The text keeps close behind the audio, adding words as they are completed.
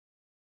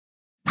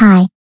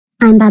Hi.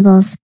 I'm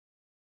Bubbles.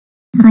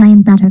 Hi,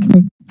 I'm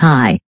Buttercup.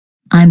 Hi.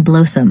 I'm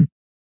Blossom.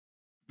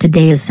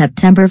 Today is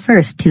September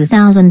 1st,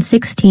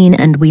 2016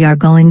 and we are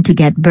going to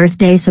get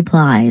birthday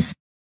supplies.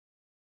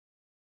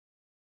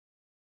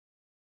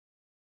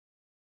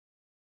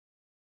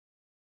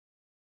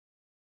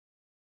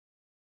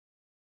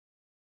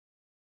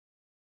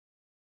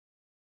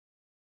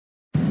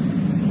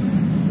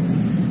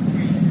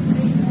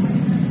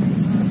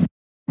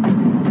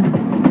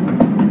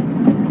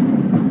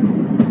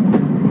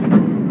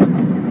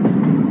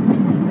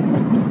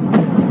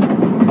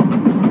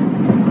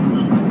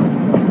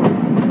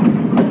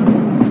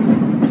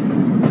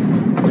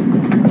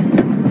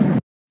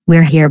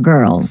 We're here,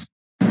 girls.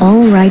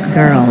 Alright,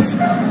 girls.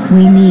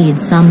 We need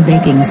some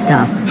baking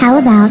stuff. How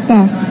about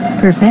this?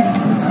 Perfect.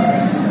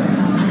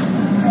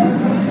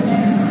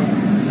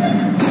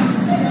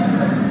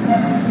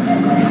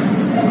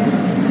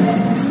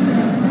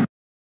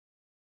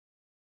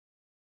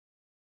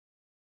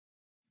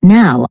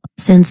 Now,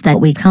 since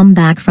that we come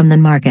back from the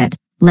market,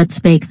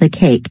 let's bake the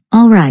cake.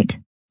 Alright.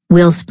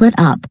 We'll split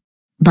up.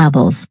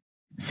 Bubbles.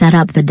 Set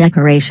up the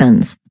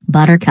decorations.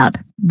 Buttercup,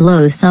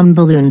 blow some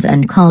balloons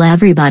and call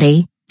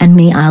everybody, and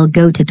me, I'll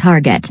go to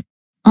Target.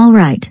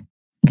 Alright.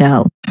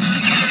 Go.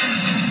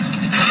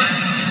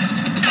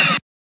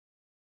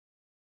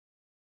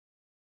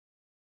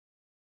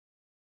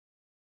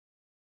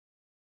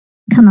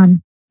 Come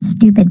on,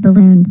 stupid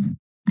balloons.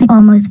 I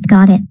almost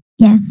got it.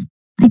 Yes,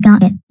 I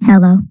got it.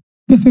 Hello.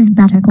 This is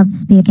Buttercup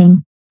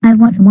speaking. I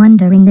was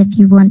wondering if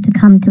you want to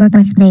come to a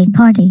birthday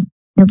party.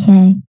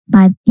 Okay,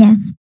 bye.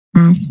 Yes.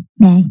 Ash,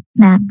 May,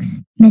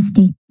 Max,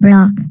 Misty,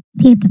 Brock,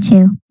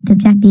 Pikachu,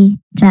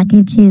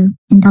 Jackie Chu,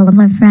 and all of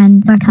our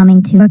friends are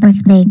coming to our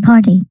birthday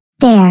party.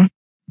 There.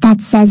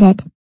 That says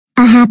it.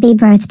 A happy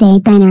birthday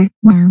banner.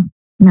 Wow,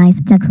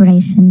 nice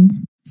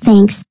decorations.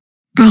 Thanks.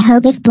 I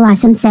hope if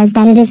Blossom says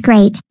that it is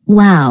great.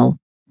 Wow.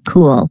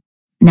 Cool.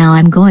 Now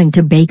I'm going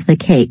to bake the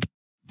cake.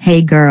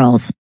 Hey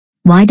girls.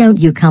 Why don't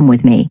you come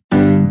with me?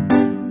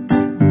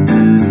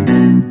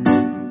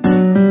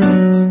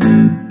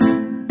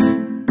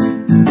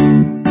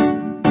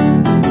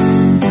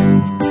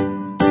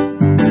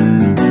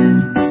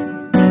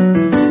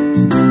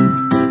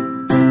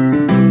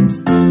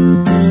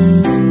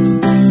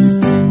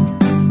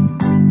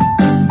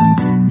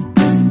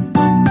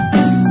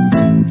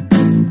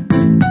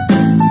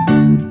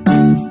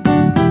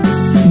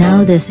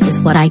 Now this is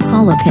what I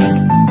call a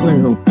pink,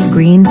 blue,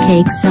 green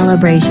cake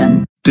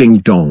celebration. Ding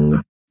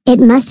dong. It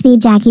must be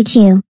Jackie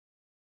Chu.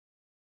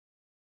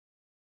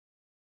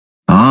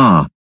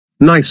 Ah.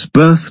 Nice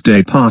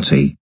birthday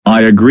party.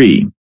 I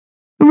agree.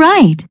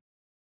 Right.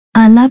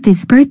 I love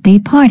this birthday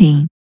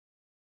party.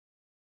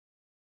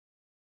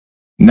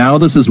 Now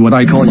this is what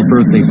I call a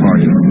birthday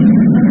party.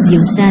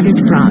 You said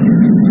it, Brock.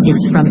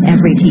 It's from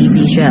every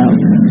TV show.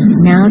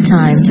 Now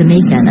time to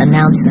make an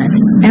announcement.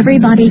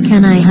 Everybody,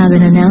 can I have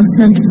an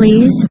announcement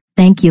please?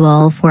 Thank you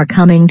all for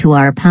coming to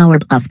our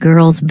Powerpuff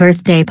Girls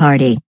birthday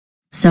party.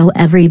 So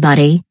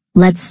everybody,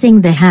 let's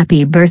sing the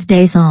happy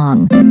birthday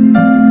song.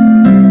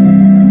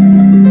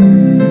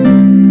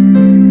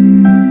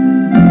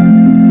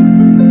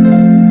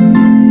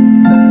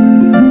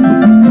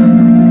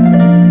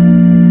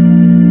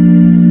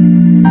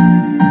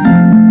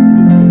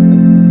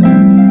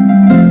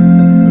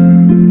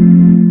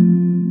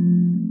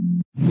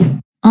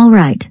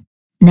 Alright.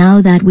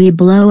 Now that we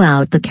blow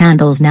out the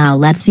candles, now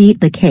let's eat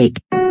the cake.